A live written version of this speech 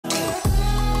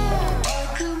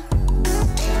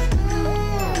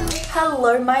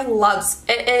Hello my loves,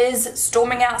 it is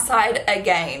storming outside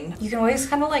again. You can always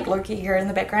kind of like low-key hear it in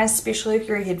the background, especially if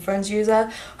you're a headphones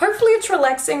user. Hopefully it's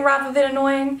relaxing rather than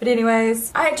annoying. But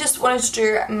anyways, I just wanted to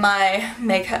do my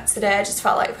makeup today. I just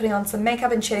felt like putting on some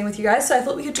makeup and chatting with you guys, so I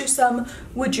thought we could do some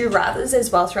would you rathers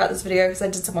as well throughout this video because I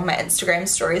did some on my Instagram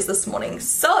stories this morning.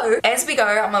 So as we go,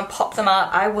 I'm gonna pop them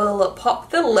up. I will pop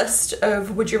the list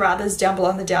of would you rathers down below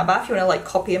in the down bar if you want to like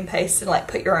copy and paste and like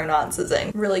put your own answers in.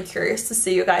 I'm really curious to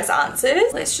see your guys' answers.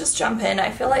 Let's just jump in.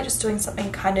 I feel like just doing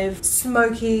something kind of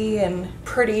smoky and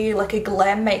pretty, like a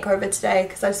glam makeover today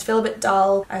because I just feel a bit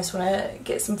dull. I just want to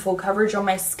get some full coverage on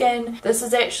my skin. This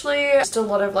is actually just a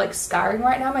lot of like scarring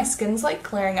right now. My skin's like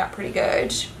clearing up pretty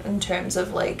good in terms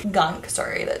of like gunk.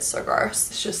 Sorry, that's so gross.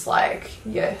 It's just like,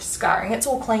 yeah, scarring. It's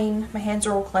all clean. My hands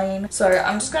are all clean. So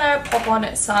I'm just gonna pop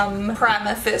on some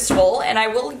primer first of all, and I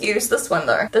will use this one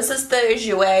though. This is the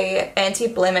Jouer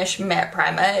Anti-Blemish Matte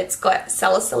Primer. It's got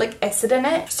salicylic acid in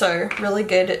it, so really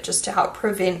good just to help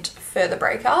prevent further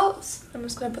breakouts. I'm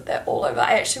just gonna put that all over.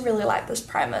 I actually really like this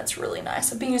primer. It's really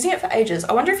nice. I've been using it for ages.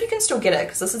 I wonder if you can still get it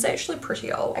because this is actually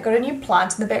pretty old. I got a new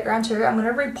plant in the background too. I'm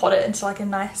gonna repot it into like a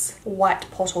nice white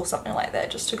pot or something like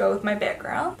that just to go with my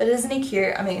background. But isn't he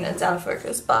cute? I mean, it's out of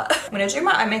focus, but I'm gonna do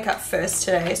my eye makeup first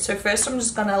today. So first I'm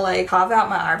just gonna like carve out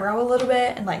my eyebrow a little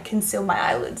bit and like conceal my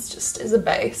eyelids just as a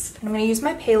base. And I'm gonna use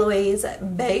my P.O.BOX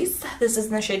base. This is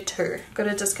in the shade 2. Got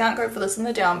a discount code for this in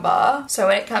the down bar. So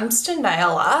when it comes to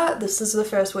nail art, this is the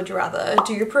first would you rather.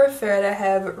 Do you prefer to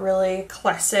have really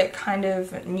classic kind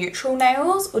of neutral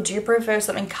nails, or do you prefer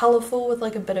something colourful with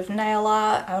like a bit of nail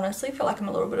art? I honestly feel like I'm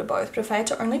a little bit of both, but if I had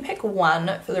to only pick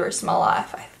one for the rest of my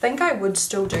life, I think I would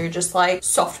still do just like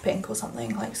soft pink or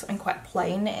something, like something quite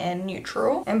plain and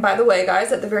neutral. And by the way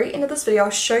guys, at the very end of this video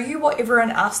I'll show you what everyone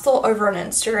else thought over on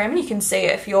Instagram, and you can see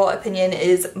if your opinion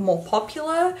is more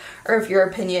popular or if your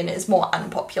opinion is more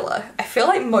unpopular. I feel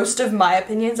like most of my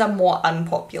opinions are more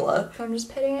unpopular. So I'm just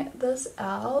patting this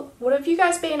out. What have you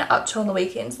guys been up to on the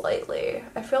weekends lately?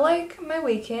 I feel like my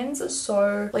weekends are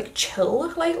so like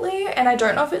chill lately, and I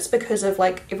don't know if it's because of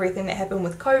like everything that happened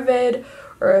with COVID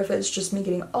or if it's just me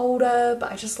getting older,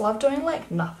 but I just love doing like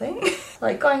nothing.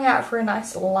 Like going out for a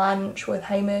nice lunch with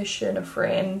Hamish and a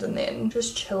friend and then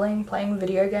just chilling, playing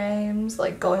video games,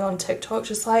 like going on TikTok,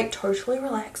 just like totally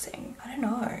relaxing. I don't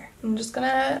know. I'm just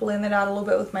gonna blend that out a little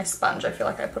bit with my sponge. I feel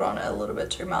like I put on a little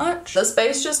bit too much. This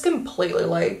base just completely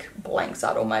like blanks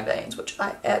out all my veins, which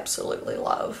I absolutely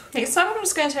love. Next time I'm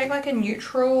just gonna take like a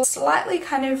neutral, slightly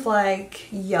kind of like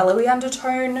yellowy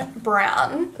undertone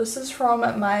brown. This is from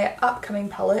my upcoming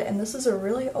palette, and this is a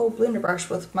really old blender brush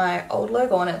with my old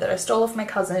logo on it that I stole off my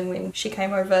cousin when she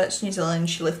came over to New Zealand.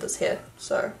 She left this here,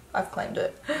 so I've claimed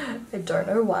it. I don't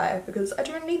know why, because I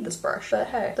don't need this brush, but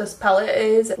hey, this palette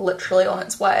is literally on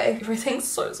its way. Everything's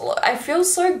so slow. I feel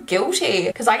so guilty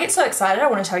because I get so excited. I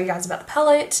want to tell you guys about the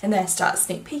palette and then I start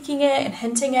sneak peeking it and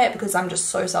hinting it because I'm just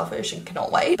so selfish and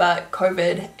cannot wait. But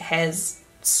COVID has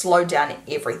slowed down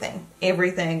everything. And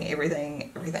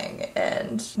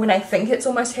when I think it's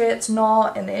almost here, it's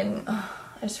not, and then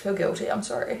I just feel guilty, I'm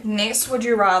sorry. Next, would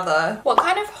you rather, what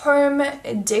kind of home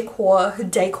decor,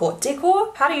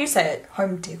 how do you say it?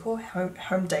 Home decor?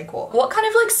 Home decor. What kind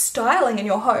of like styling in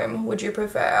your home would you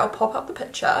prefer? I'll pop up the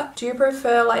picture. Do you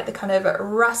prefer like the kind of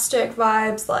rustic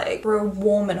vibes, like real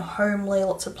warm and homely,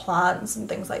 lots of plants and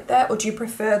things like that? Or do you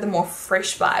prefer the more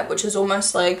fresh vibe, which is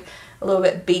almost like a little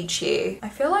bit beachy? I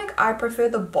feel like I prefer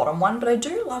the bottom one, but I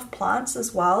do love plants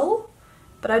as well.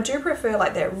 But I do prefer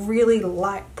like that really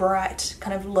light, bright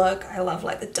kind of look. I love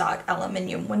like the dark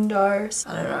aluminium windows.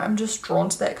 I don't know, I'm just drawn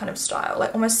to that kind of style.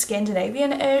 Like almost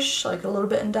Scandinavian-ish, like a little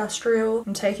bit industrial.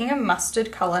 I'm taking a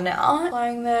mustard color now,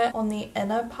 applying that on the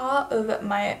inner part of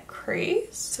my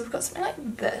crease. So we've got something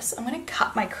like this. I'm gonna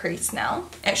cut my crease now.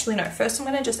 Actually no, first I'm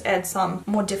gonna just add some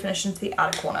more definition to the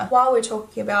outer corner. While we're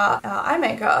talking about our eye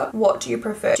makeup, what do you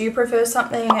prefer? Do you prefer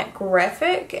something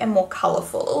graphic and more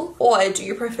colorful? Or do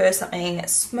you prefer something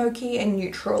smoky and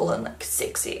neutral and like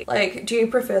sexy? Like, do you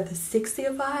prefer the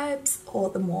sexier vibes or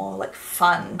the more like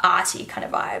fun, arty kind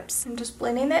of vibes? I'm just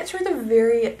blending that through the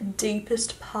very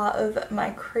deepest part of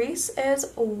my crease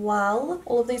as well.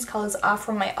 All of these colors are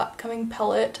from my upcoming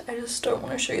palette. I just don't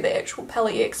want to show you the actual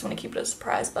palette yet because I want to keep it a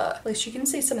surprise, but at least you can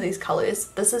see some of these colors.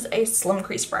 This is a slim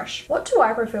crease brush. What do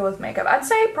I prefer with makeup? I'd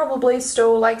say probably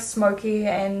still like smoky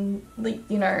and like,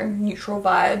 you know, neutral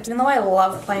vibes. Even though I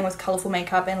love playing with colorful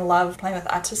makeup and love playing with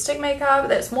with artistic makeup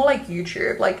that's more like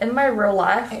YouTube. Like in my real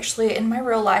life, actually in my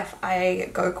real life, I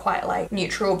go quite like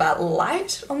neutral but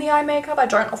light on the eye makeup. I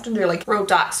don't often do like real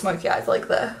dark smoky eyes like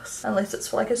this unless it's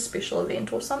for like a special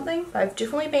event or something. But I've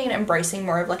definitely been embracing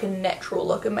more of like a natural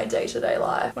look in my day-to-day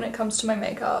life when it comes to my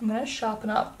makeup. I'm gonna sharpen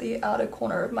up the outer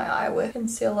corner of my eye with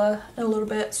concealer a little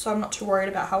bit so I'm not too worried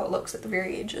about how it looks at the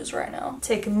very edges right now.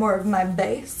 Taking more of my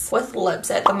base. With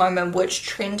lips at the moment, which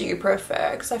trend do you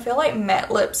prefer? Because I feel like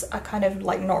matte lips are kind of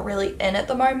like not really in at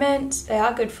the moment. They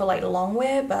are good for like long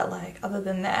wear, but like other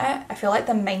than that, I feel like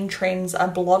the main trends are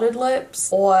blotted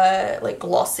lips or like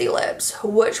glossy lips.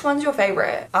 Which one's your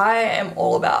favorite? I am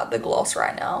all about the gloss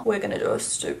right now. We're gonna do a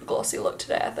super glossy look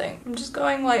today, I think. I'm just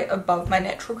going like above my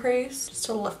natural crease just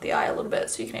to lift the eye a little bit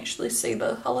so you can actually see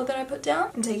the color that I put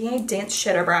down. I'm taking a dense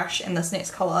shadow brush in this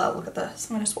next color. Look at this.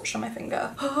 I'm gonna swatch it on my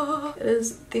finger. It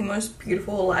is the most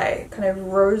beautiful like kind of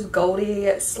rose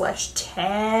goldy slash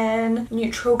tan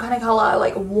neutral kind of color,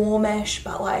 like warmish,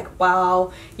 but like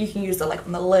wow, you can use it like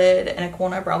on the lid, in a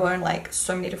corner, brow bone, like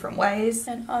so many different ways.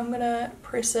 And I'm gonna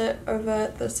press it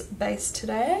over this base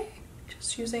today,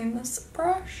 just using this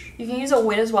brush. You can use it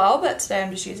wet as well, but today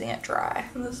I'm just using it dry.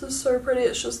 And this is so pretty.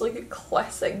 It's just like a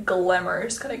classic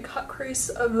glamorous kind of cut crease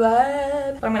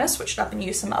vibe. But I'm gonna switch it up and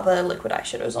use some other liquid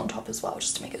eyeshadows on top as well,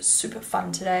 just to make it super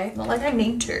fun today. Not like I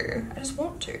need to, I just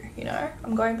want to, you know?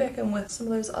 I'm going back in with some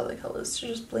of those other colors to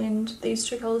just blend these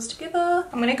two colors together.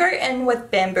 I'm gonna go in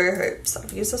with Bamboo Hoops.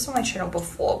 I've used this on my channel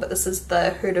before, but this is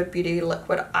the Huda Beauty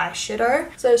liquid eyeshadow.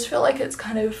 So I just feel like it's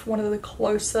kind of one of the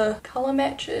closer color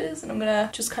matches, and I'm gonna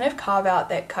just kind of carve out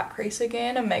that cut crease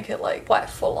again and make it like quite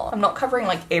full on. I'm not covering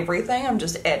like everything, I'm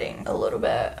just adding a little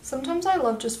bit. Sometimes I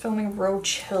love just filming real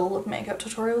chill makeup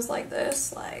tutorials like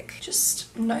this, like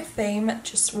just no theme,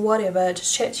 just whatever,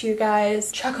 just chat to you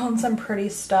guys, chuck on some pretty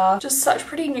stuff, just such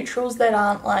pretty neutrals that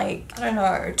aren't like, I don't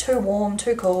know, too warm,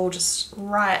 too cool, just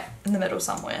right in the middle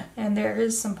somewhere. And there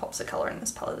is some pops of color in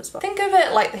this palette as well. Think of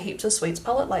it like the Heaps of Sweets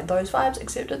palette, like those vibes,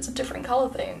 except it's a different color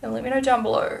theme. And let me know down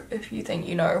below if you think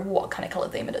you know what kind of color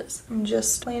theme it is. I'm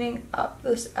just cleaning up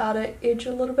this outer edge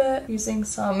a little bit using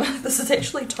some, this is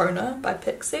actually toner by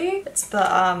Pixie. It's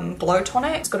the Glow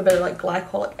Tonic. It's got a bit of like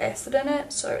glycolic acid in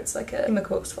it, so it's like a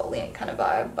chemical exfoliant kind of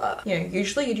vibe, but you know,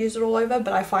 usually you'd use it all over,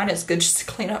 but I find it's good just to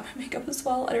clean up my makeup as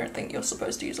well. I don't think you're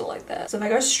supposed to use it like that. So if I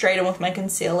go straight in with my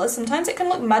concealer, sometimes it can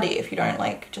look muddy if you don't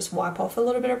like just wipe off a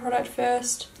little bit of product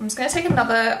first. I'm just gonna take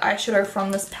another eyeshadow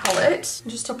from this palette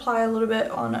and just apply a little bit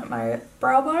on my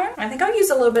brow bone. I think I'll use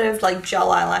a little bit of like gel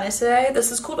eyeliner today.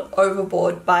 This is called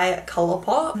Overboard by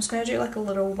Colourful. I'm just gonna do like a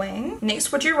little wing.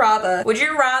 Next, would you rather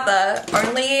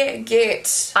only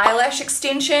get eyelash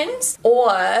extensions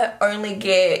or only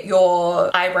get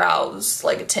your eyebrows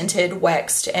like tinted,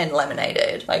 waxed and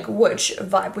laminated? Like which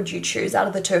vibe would you choose out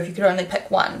of the two if you could only pick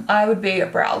one? I would be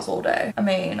at brows all day. I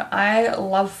mean, I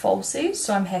love falsies,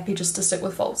 so I'm happy just to stick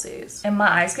with falsies. And my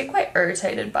eyes get quite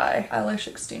irritated by eyelash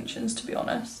extensions, to be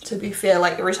honest. To be fair,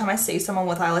 like every time I see someone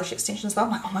with eyelash extensions, I'm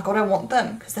like, oh my god, I want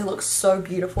them because they look so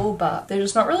beautiful, but they're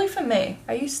just not really for me.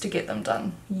 I used to get them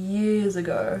done years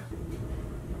ago.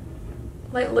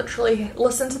 Like literally,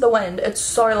 listen to the wind. It's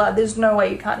so loud. There's no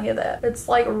way you can't hear that. It's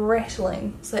like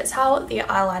rattling. So that's how the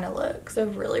eyeliner looks. They're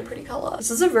really pretty color.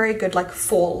 This is a very good like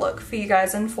fall look for you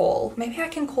guys in fall. Maybe I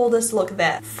can call this look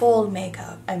that fall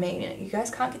makeup. I mean, you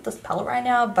guys can't get this palette right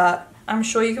now, but I'm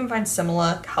sure you can find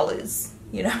similar colors,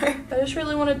 you know. I just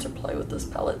really wanted to play with this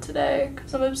palette today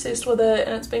because I'm obsessed with it,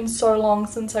 and it's been so long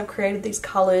since I've created these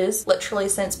colors, literally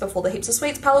since before the Heaps of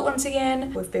Sweets palette once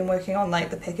again. We've been working on like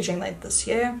the packaging like this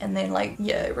year, and then like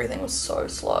yeah, everything was so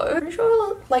slow. Pretty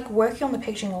sure like working on the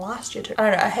packaging last year too. I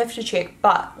don't know, I have to check,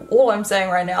 but all I'm saying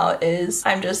right now is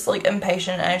I'm just like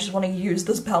impatient and I just want to use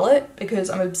this palette because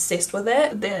I'm obsessed with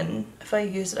it. Then if I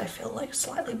use it I feel like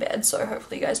slightly bad, so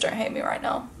hopefully you guys don't hate me right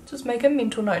now. Just make a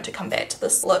mental note to come back to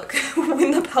this look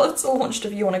when the palettes are launched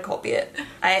if you want to copy it.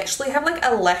 I actually have like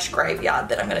a lash graveyard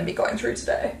that I'm going to be going through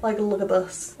today. Like look at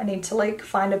this. I need to like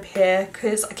find a pair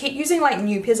because I keep using like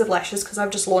new pairs of lashes because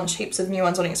I've just launched heaps of new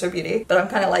ones on XO Beauty. But I'm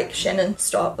kind of like, Shannon,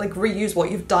 stop. Like reuse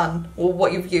what you've done or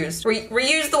what you've used.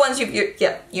 Reuse the ones you've used.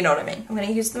 Yeah, you know what I mean. I'm going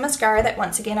to use the mascara that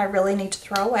once again I really need to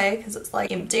throw away because it's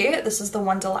like empty. This is the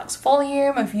One Deluxe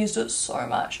Volume. I've used it so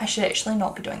much. I should actually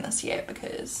not be doing this yet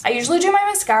because I usually do my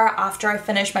mascara after I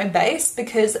finish my base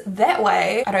because that way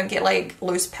way I don't get like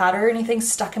loose powder or anything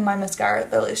stuck in my mascara,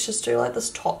 though let's just do like this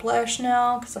top lash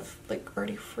now because I've like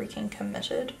already freaking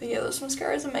committed. But yeah, this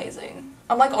mascara is amazing.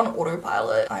 I'm like on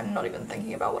autopilot. I'm not even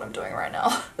thinking about what I'm doing right now.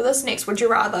 For this next, would you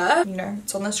rather, you know,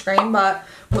 it's on the screen, but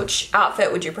which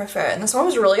outfit would you prefer? And this one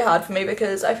was really hard for me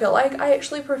because I feel like I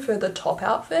actually prefer the top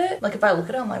outfit. Like if I look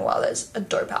at it, I'm like, wow, that's a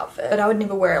dope outfit. But I would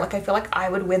never wear it. Like I feel like I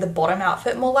would wear the bottom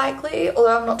outfit more likely,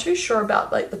 although I'm not too sure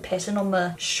about like the pattern on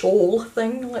the shawl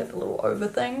thing, like the little over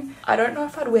thing. I don't know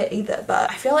if I'd wear either, but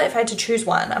I feel like if I had to choose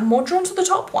one, I'm more drawn to the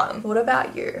top one. What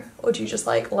about you? Or do you just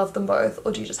like love them both,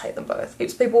 or do you just hate them both?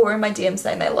 Heaps of people were in my DMs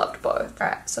saying they loved both.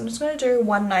 Alright, so I'm just gonna do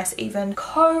one nice even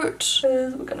coat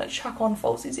because we're gonna chuck on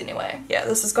falsies anyway. Yeah,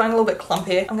 this is going a little bit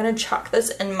clumpy. I'm gonna chuck this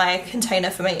in my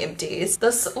container for my empties.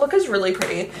 This look is really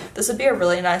pretty. This would be a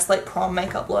really nice like prom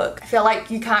makeup look. I feel like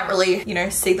you can't really, you know,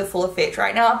 see the full effect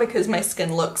right now because my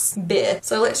skin looks bare.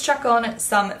 So let's chuck on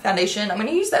some foundation. I'm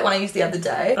gonna use that one I used the other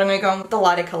day, but I'm gonna go on with the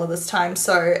lighter color this time.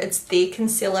 So it's the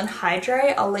Conceal and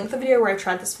Hydrate. I'll link the video where I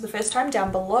tried this for the first time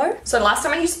down below. So last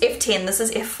time I used F10, this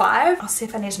is F5. I'll see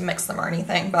if I need to mix them or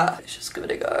anything, but let's just give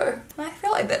it a go. I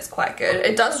feel like that's quite good.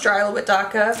 It does dry a little bit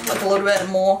darker, like a little bit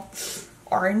more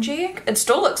orangey. It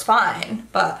still looks fine,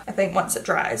 but I think once it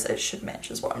dries it should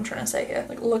match is what I'm trying to say here.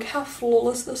 Like look how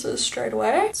flawless this is straight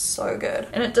away. It's so good.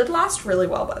 And it did last really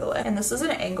well, by the way. And this is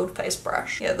an angled face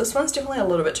brush. Yeah, this one's definitely a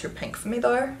little bit too pink for me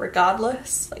though,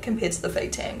 regardless, like compared to the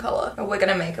fake tan color. But we're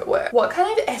gonna make it work. What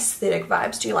kind of aesthetic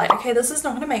vibes do you like? Okay, this is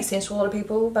not gonna make sense to a lot of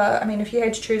people, but I mean if you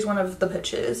had to choose one of the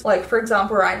pictures, like for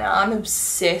example right now I'm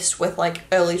obsessed with like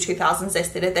early 2000s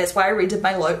aesthetic. That's why I redid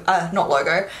my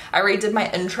I redid my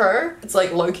intro. It's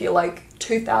like low-key like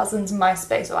 2000s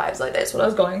MySpace vibes, like that's what I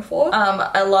was going for.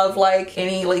 I love like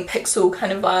any like pixel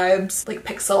kind of vibes, like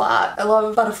pixel art. I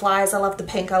love butterflies, I love the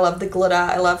pink, I love the glitter,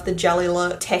 I love the jelly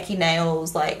look, tacky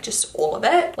nails, like just all of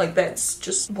it. Like that's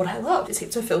just what I love. There's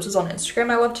heaps of filters on Instagram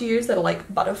I love to use that are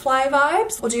like butterfly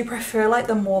vibes. Or do you prefer like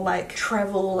the more like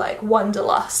travel, like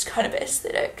wanderlust kind of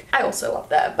aesthetic? I also love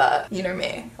that, but you know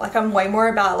me. Like I'm way more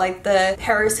about like the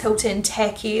Paris Hilton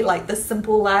tacky, like the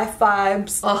simple life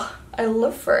vibes. Oh, I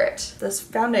live for it. This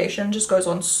foundation just goes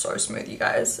on so smooth, you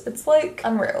guys. It's like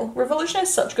unreal. Revolution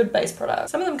has such good base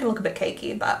products. Some of them can look a bit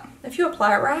cakey, but if you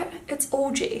apply it right, it's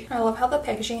all G. I love how the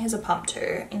packaging has a pump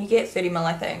too, and you get 30 ml,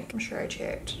 I think. I'm sure I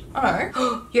checked. Oh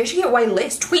no, you actually get way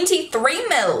less, 23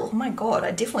 ml. Oh my god,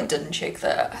 I definitely didn't check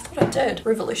that. I thought I did.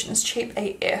 Revolution is cheap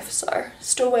AF, so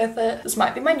still worth it. This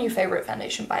might be my new favorite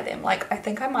foundation by them. Like, I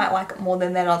think I might like it more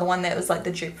than that other one that was like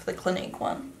the dupe for the Clinique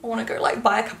one. I want to go like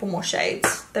buy a couple more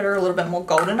shades that are a little bit more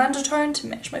golden undertone to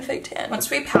match my fake tan. Once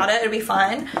we powder, it'll be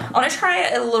fine. I want to try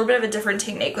a little bit of a different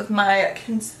technique with my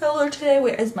concealer today.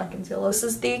 Where is my concealer? This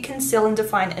is the Conceal and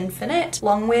Define Infinite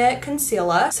Long Wear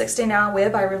Concealer, 16 Hour Wear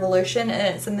by Revolution,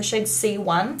 and it's in the shade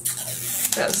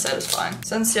C1. That's satisfying.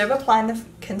 So instead of applying the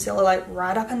concealer like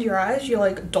right up under your eyes, you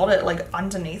like dot it like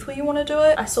underneath where you want to do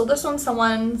it. I saw this on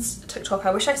someone's TikTok.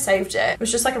 I wish I saved it. It was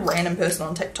just like a random person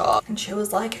on TikTok, and she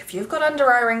was like, if you've got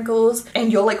under eye wrinkles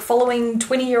and you're like following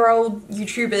 20-year-old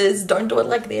YouTubers, don't do it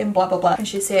like them, blah blah blah. And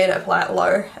she said apply it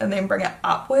low and then bring it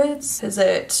upwards because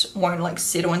it won't like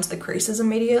settle into the creases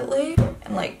immediately,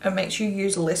 and like it makes you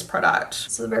use less product.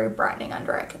 It's a very brightening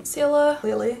under eye concealer,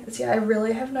 clearly. But yeah, I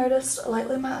really have noticed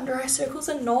lately my under eye circles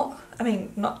are not, I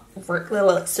mean, not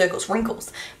like circles,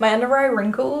 wrinkles. My under eye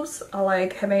wrinkles are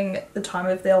like having the time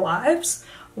of their lives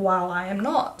while I am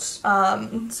not.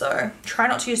 So try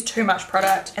not to use too much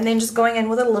product, and then just going in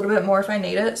with it a little bit more if I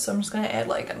need it. So I'm just gonna add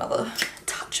like another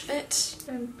touch of it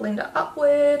and blend it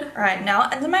upward. All right, now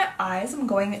under my eyes I'm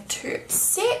going to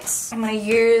set. I'm gonna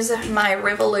use my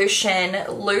Revolution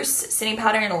loose setting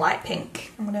powder in light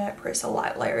pink. I'm gonna press a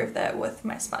light layer of that with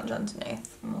my sponge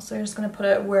underneath. I'm also just gonna put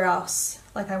it where else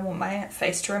like I want my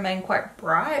face to remain quite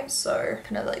bright, so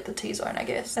kind of like the T-zone, I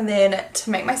guess. And then to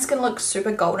make my skin look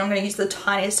super golden, I'm going to use the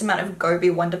tiniest amount of Gobi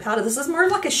Wonder Powder. This is more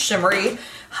like a shimmery,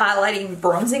 highlighting,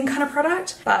 bronzing kind of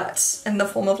product, but in the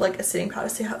form of like a setting powder.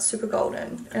 See how it's super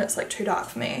golden and it's like too dark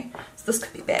for me, so this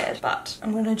could be bad. But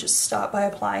I'm going to just start by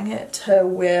applying it to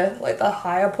where like the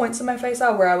higher points of my face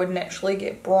are, where I would naturally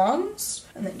get bronze,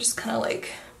 and then just kind of like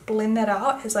blend that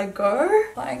out as I go,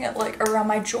 applying it like around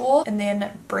my jaw and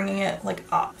then bringing it like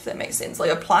up, if that makes sense. Like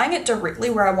applying it directly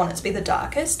where I want it to be the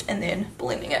darkest and then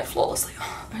blending it flawlessly.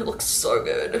 Oh, it looks so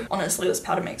good. Honestly, this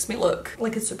powder makes me look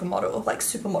like a supermodel, like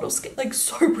supermodel skin, like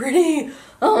so pretty.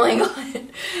 Oh my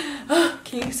god.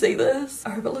 Can you see this?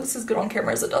 I hope it looks as good on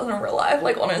camera as it does in real life.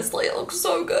 Like honestly, it looks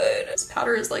so good. This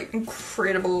powder is like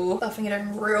incredible. Buffing it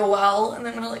in real well, and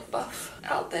then I'm gonna like buff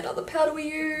out that other powder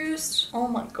we used. Oh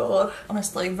my god.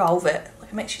 Honestly, velvet.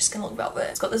 Like it makes your skin look velvet.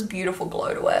 It's got this beautiful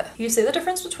glow to it. You see the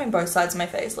difference between both sides of my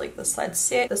face? Like this side's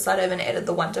set, this side I haven't added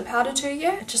the Wonder powder to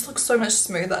yet. It just looks so much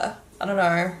smoother. I don't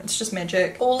know, it's just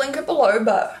magic. I'll link it below,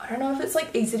 but I don't know if it's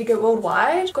like easy to get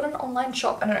worldwide. I've got an online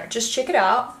shop, I don't know, just check it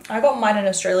out. I got mine in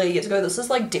Australia years ago. This is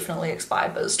like definitely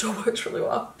expired, but it still works really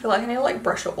well. I feel like I need to like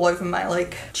brush it all over my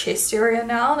like chest area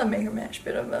now to make it match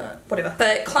better, but whatever.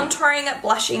 But contouring,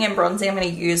 blushing, and bronzing, I'm gonna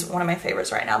use one of my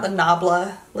favorites right now, the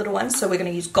Nabla little one. So we're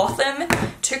gonna use Gotham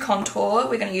to contour,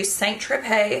 we're gonna use Saint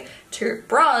Tropez to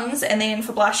bronze, and then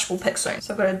for blush we'll pick soon.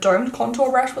 So I've got a domed contour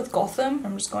brush with Gotham.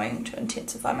 I'm just going to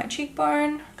intensify my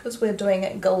cheekbone because we're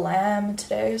doing glam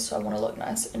today, so I want to look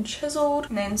nice and chiseled.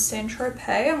 And then Saint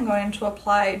Tropez I'm going to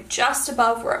apply just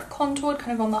above where I've contoured,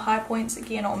 kind of on the high points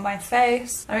again on my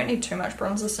face. I don't need too much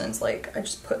bronzer since like I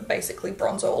just put basically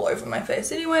bronzer all over my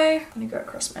face anyway. I'm gonna go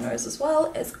across my nose as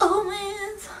well, as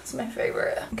always. It's my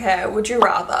favorite. Okay, would you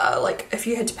rather, like if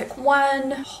you had to pick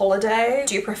one holiday,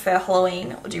 do you prefer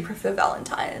Halloween or do you prefer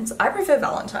Valentines? I prefer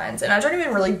Valentines, and I don't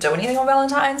even really do anything on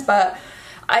Valentines, but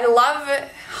I love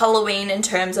Halloween in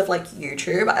terms of like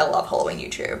YouTube. I love Halloween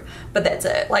YouTube, but that's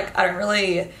it. Like I don't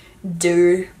really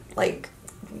do like,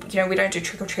 you know, we don't do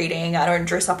trick-or-treating. I don't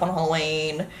dress up on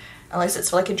Halloween unless it's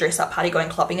for like a dress up party, going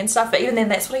clubbing and stuff. But even then,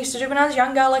 that's what I used to do when I was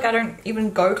younger. Like I don't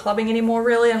even go clubbing anymore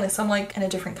really, unless I'm like in a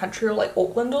different country or like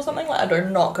Auckland or something. Like I do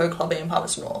not go clubbing in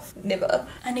Palmerston North, never.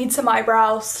 I need some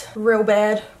eyebrows real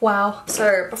bad, wow.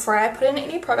 So before I put in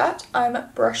any product, I'm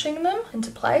brushing them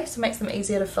into place. It makes them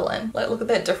easier to fill in. Like look at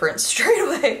that difference straight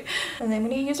away. And then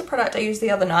when you use a product I used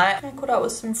the other night, I caught up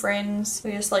with some friends.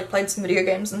 We just like played some video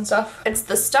games and stuff. It's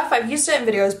the stuff, I've used it in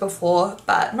videos before,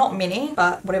 but not many,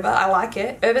 but whatever, I like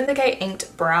it. Urban Decay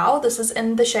Inked Brow. This is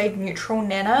in the shade Neutral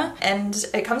Nana, and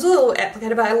it comes with a little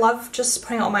applicator, but I love just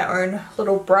putting it on my own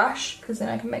little brush because then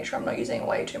I can make sure I'm not using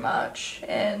way too much,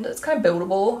 and it's kind of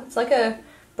buildable. It's like a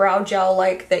brow gel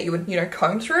like that you would, you know,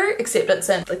 comb through, except it's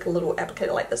in like a little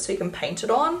applicator like this so you can paint it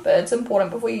on. But it's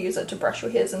important before you use it to brush your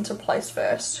hairs into place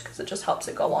first, because it just helps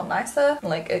it go on nicer, and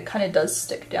like it kind of does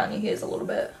stick down your hairs a little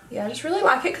bit. Yeah, I just really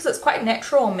like it because it's quite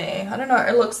natural on me. I don't know,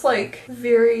 it looks like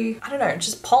very, I don't know,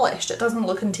 just polished. It doesn't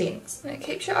look intense. And it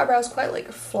keeps your eyebrows quite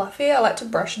like fluffy. I like to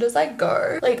brush it as I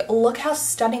go. Like look how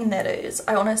stunning that is.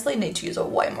 I honestly need to use it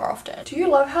way more often. Do you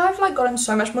love how I've like gotten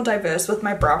so much more diverse with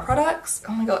my brow products?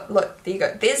 Oh my god, look, there you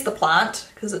go. There's the plant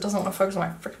because it doesn't want to focus on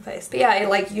my freaking face. But yeah, I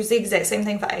like use the exact same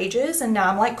thing for ages, and now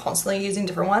I'm like constantly using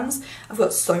different ones. I've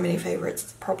got so many favorites,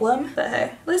 it's a problem. But hey,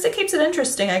 at least it keeps it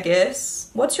interesting, I guess.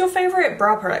 What's your favorite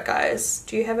brow product, guys?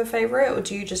 Do you have a favorite or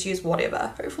do you just use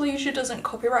whatever? Hopefully YouTube doesn't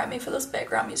copyright me for this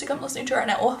background music I'm listening to right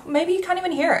now, or maybe you can't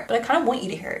even hear it, but I kind of want you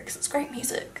to hear it because it's great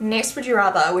music. Next, would you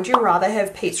rather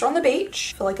have pizza on the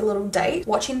beach for like a little date,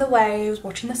 watching the waves,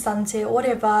 watching the sunset,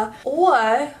 whatever,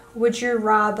 or would you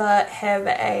rather have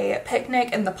a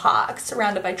picnic in the park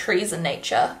surrounded by trees and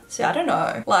nature? See, I don't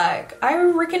know. Like, I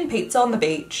reckon pizza on the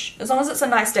beach, as long as it's a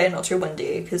nice day and not too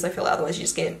windy, because I feel like otherwise you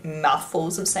just get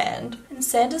mouthfuls of sand. And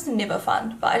sand is never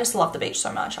fun, but I just love the beach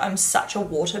so much. I'm such a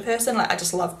water person. Like, I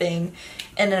just love being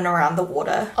in and around the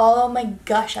water. Oh my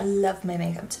gosh, I love my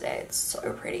makeup today. It's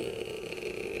so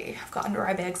pretty. I've got under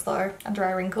eye bags though, under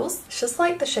eye wrinkles. It's just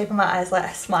like the shape of my eyes, like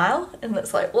I smile and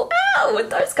it's like, well, ow, where'd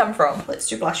those come from? Let's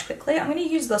do blush quickly. I'm gonna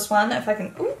use this one if I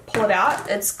can pull it out.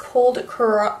 It's called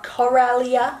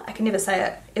Coralia. I can never say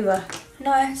it ever.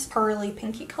 Nice pearly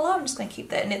pinky color. I'm just gonna keep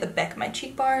that near the back of my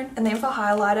cheekbone. And then for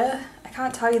highlighter, I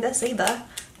can't tell you this either,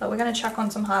 but we're gonna chuck on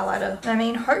some highlighter. I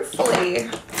mean, hopefully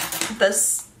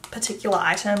this particular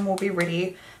item will be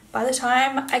ready by the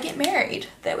time I get married.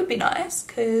 That would be nice,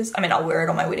 because I mean I'll wear it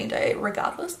on my wedding day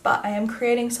regardless, but I am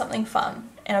creating something fun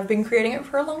and I've been creating it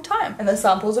for a long time, and the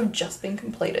samples have just been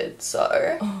completed,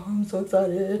 so I'm so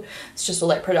excited. It's just all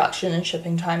like production and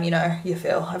shipping time, you know, you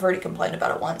feel. I've already complained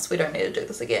about it once. We don't need to do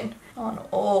this again. On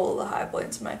all the high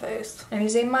points of my face. I'm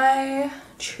using my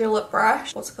tulip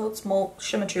brush. What's it called? Small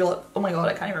shimmer tulip. Oh my god,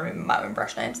 I can't even remember my own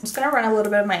brush names. I'm just gonna run a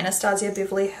little bit of my Anastasia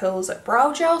Beverly Hills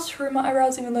brow gel through my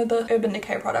eyebrows, even though the Urban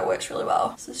Decay product works really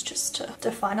well. This is just to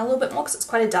define a little bit more because it's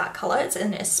quite a dark color. It's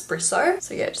an espresso,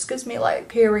 so yeah, it just gives me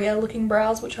like hairier looking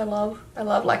brows eyebrows, which I love. I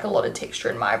love like a lot of texture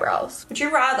in my eyebrows. Would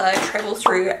you rather travel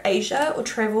through Asia or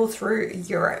travel through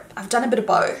Europe? I've done a bit of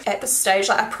both. At this stage,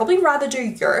 like, I'd probably rather do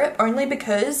Europe only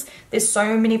because there's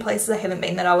so many places I haven't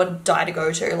been that I would die to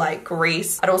go to, like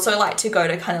Greece. I'd also like to go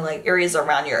to kind of like areas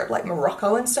around Europe, like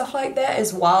Morocco and stuff like that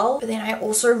as well. But then I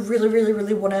also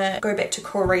really want to go back to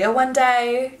Korea one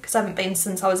day because I haven't been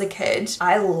since I was a kid.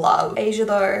 I love Asia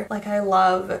though. Like, I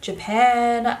love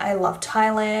Japan, I love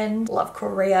Thailand, love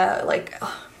Korea, like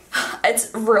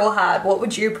it's real hard. What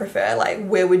would you prefer? Like,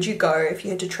 where would you go if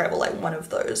you had to travel like one of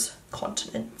those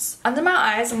continents? Under my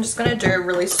eyes, I'm just gonna do a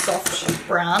really soft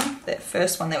brown, that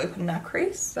first one that we put in our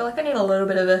crease. I feel like I need a little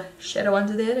bit of a shadow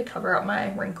under there to cover up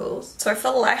my wrinkles. So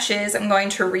for the lashes, I'm going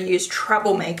to reuse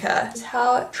Troublemaker. This is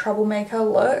how Troublemaker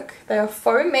look. They are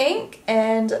faux mink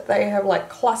and they have like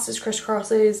clusters,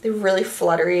 crisscrosses. They're really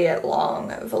fluttery,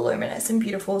 long, voluminous and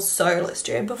beautiful. So let's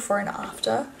do a before and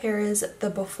after. Here is the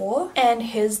before and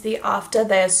here's the after.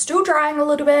 They're still drying a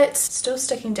little bit, still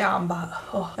sticking down, but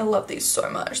oh, I love these so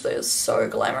much. They're so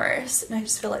glamorous and I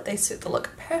just feel like they suit the look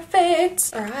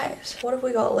perfect. All right, what have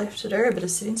we got left to do? A bit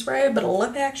of setting spray, a bit of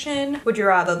lip action. Would you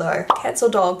rather though, cats or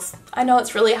dogs? I know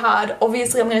it's really hard.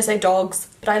 Obviously I'm gonna say dogs,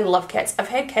 but I love cats. I've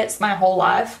had cats my whole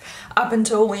life up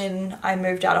until when I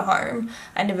moved out of home.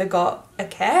 I never got a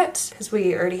cat because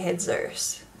we already had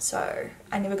Zeus, so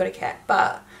I never got a cat,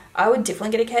 but I would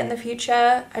definitely get a cat in the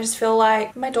future. I just feel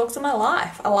like my dogs are my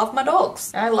life. I love my dogs.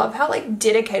 And I love how like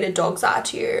dedicated dogs are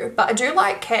to you. But I do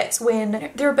like cats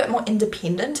when they're a bit more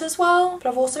independent as well. But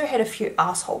I've also had a few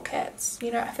asshole cats.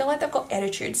 You know, I feel like they've got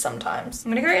attitude sometimes.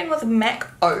 I'm gonna go in with MAC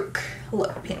Oak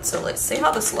lip pencil. Let's see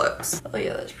how this looks. Oh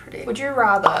yeah, that's pretty. Would you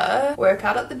rather work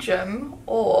out at the gym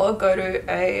or go to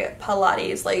a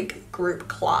Pilates like group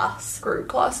class? Group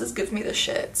classes give me the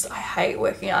shits. I hate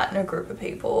working out in a group of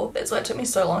people. That's why it took me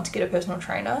so long to get a personal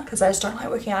trainer, because I just don't like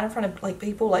working out in front of like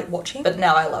people like watching. But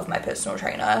now I love my personal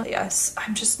trainer. Yes,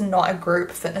 I'm just not a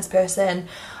group fitness person.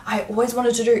 I always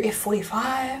wanted to do F45.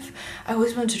 I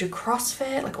always wanted to do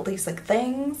CrossFit, like all these like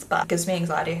things, but it gives me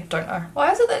anxiety. Don't know.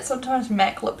 Why is it that sometimes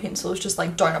MAC lip pencils just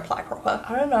like don't apply proper?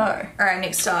 I don't know. All right,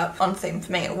 next up, on theme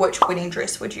for me, which wedding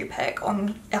dress would you pick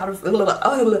on out of the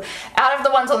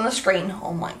ones on the screen?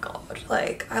 Oh my god,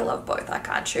 like I love both. I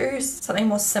can't choose. Something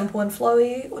more simple and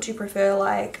flowy. Would you prefer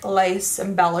like lace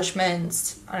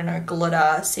embellishments, I don't know,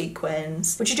 glitter,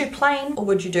 sequins? Would you do plain or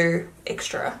would you do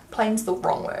extra? Plain's the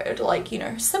wrong word, like, you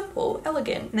know, simple,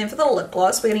 elegant. And then for the lip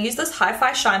gloss, we're gonna use this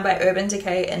Hi-Fi Shine by Urban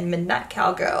Decay in Midnight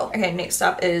Cowgirl. Okay, next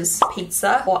up is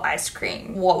pizza or ice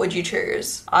cream. What would you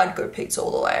choose? I'd go pizza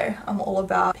all the way. I'm all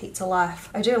about pizza life.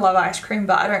 I do love ice cream,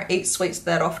 but I don't eat sweets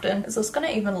that often. Is this gonna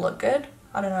even look good?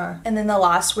 I don't know. And then the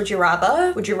last, would you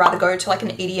rather go to like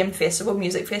an EDM festival,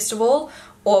 music festival,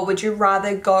 or would you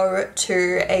rather go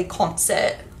to a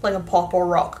concert, like a pop or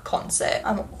rock concert?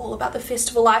 I'm all about the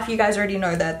festival life. You guys already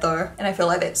know that though. And I feel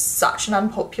like that's such an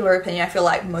unpopular opinion. I feel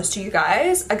like most of you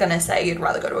guys are gonna say you'd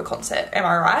rather go to a concert. Am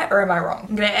I right or am I wrong?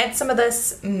 I'm gonna add some of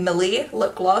this Millie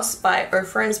lip gloss by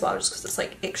Ofra as well, just because it's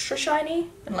like extra shiny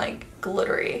and like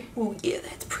glittery. Oh yeah,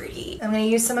 that's pretty. I'm gonna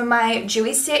use some of my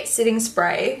Dewy Set setting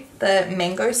spray, the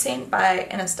mango scent by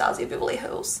Anastasia Beverly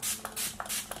Hills.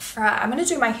 Alright, I'm gonna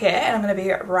do my hair and I'm gonna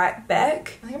be right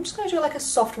back. I think I'm just gonna do like a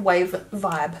soft wave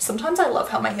vibe. Sometimes I love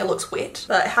how my hair looks wet,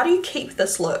 but how do you keep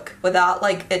this look without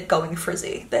like it going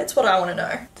frizzy? That's what I want to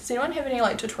know. Does anyone have any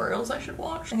like tutorials I should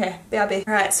watch? Okay, BRB.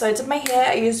 Alright, so I did my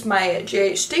hair. I used my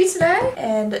GHD today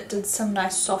and did some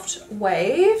nice soft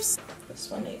waves.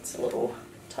 This one needs a little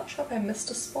touch up. I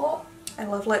missed a spot. I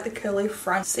love like the curly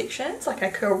front sections. Like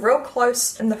I curl real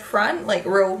close in the front, like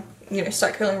real, you know,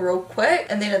 start curling real quick,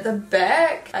 and then at the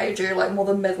back I do like more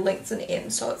the mid-lengths and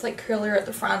ends, so it's like curlier at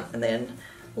the front and then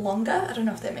longer. I don't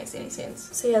know if that makes any sense.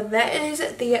 So yeah, that is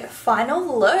the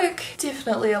final look.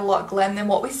 Definitely a lot glam than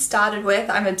what we started with.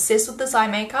 I'm obsessed with this eye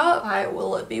makeup. I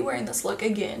will be wearing this look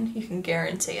again. You can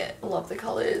guarantee it. I love the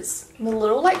colors. And the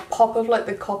little like pop of like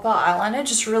the copper eyeliner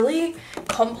just really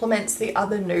complements the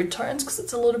other nude tones because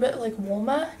it's a little bit like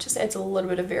warmer. Just adds a little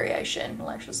bit of variation.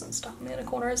 Lashes and stuff in the inner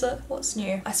corner. Is it? What's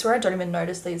new? I swear I don't even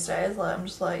notice these days. Like, I'm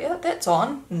just like, yeah, that's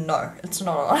on. No, it's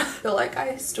not on. I feel like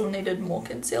I still needed more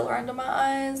concealer under my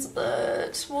eyes,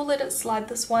 but we'll let it slide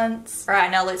this once. All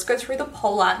right, now let's go through the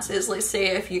poll answers. Let's see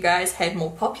if you guys had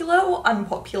more popular or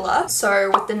unpopular.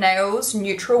 So with the nails,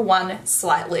 neutral won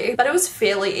slightly, but it was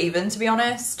fairly even to be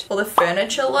honest. For the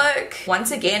furniture look,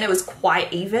 once again, it was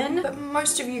quite even, but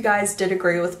most of you guys did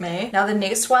agree with me. Now the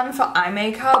next one for eye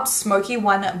makeup, Smokey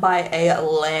won by a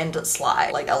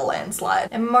landslide, like a landslide.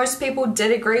 And most people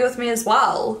did agree with me as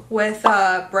well with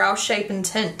brow shape and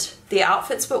tint The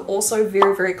outfits were also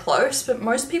very, very close, but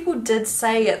most people did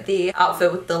say the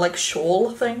outfit with the like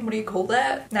shawl thing, what do you call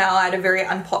that? Now, I had a very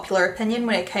unpopular opinion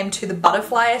when it came to the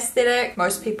butterfly aesthetic.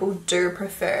 Most people do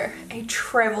prefer a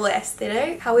travel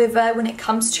aesthetic. However, when it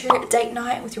comes to a date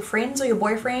night with your friends or your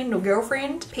boyfriend or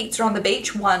girlfriend, pizza on the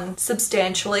beach won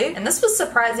substantially. And this was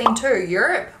surprising too.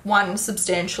 Europe won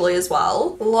substantially as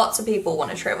well. Lots of people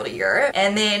want to travel to Europe.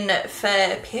 And then for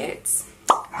pets,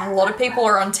 a lot of people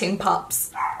are on team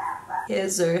pups.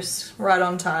 Here's Zeus, right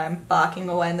on time, barking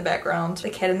away in the background. The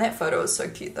cat in that photo is so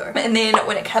cute though. And then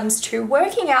when it comes to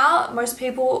working out, most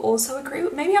people also agree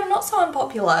with, maybe I'm not so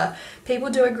unpopular. People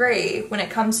do agree when it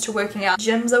comes to working out.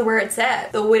 Gyms are where it's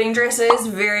at. The wedding dresses,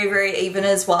 very, very even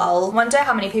as well. I wonder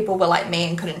how many people were like me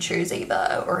and couldn't choose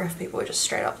either, or if people were just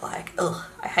straight up like, ugh,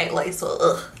 I hate lace, or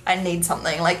ugh, I need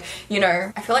something. Like, you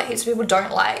know, I feel like heaps of people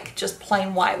don't like just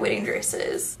plain white wedding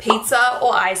dresses. Pizza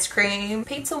or ice cream?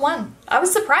 Pizza won. I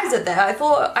was surprised at that. I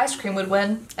thought ice cream would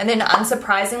win. And then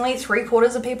unsurprisingly,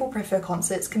 3/4 of people prefer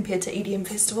concerts compared to EDM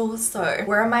festivals. So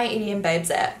where are my EDM babes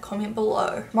at? Comment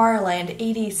below. Tomorrowland,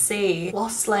 EDC,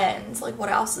 Lost Lands, like what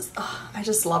else is, I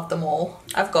just love them all.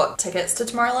 I've got tickets to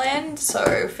Tomorrowland,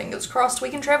 so fingers crossed we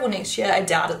can travel next year. I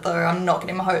doubt it though. I'm not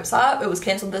getting my hopes up. It was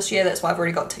cancelled this year, that's why I've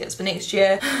already got tickets for next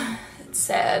year. It's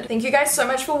sad. Thank you guys so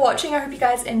much for watching. I hope you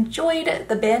guys enjoyed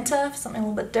the banter for something a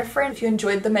little bit different. If you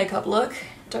enjoyed the makeup look,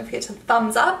 don't forget to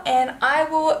thumbs up, and I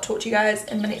will talk to you guys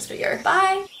in the next video.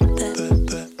 Bye!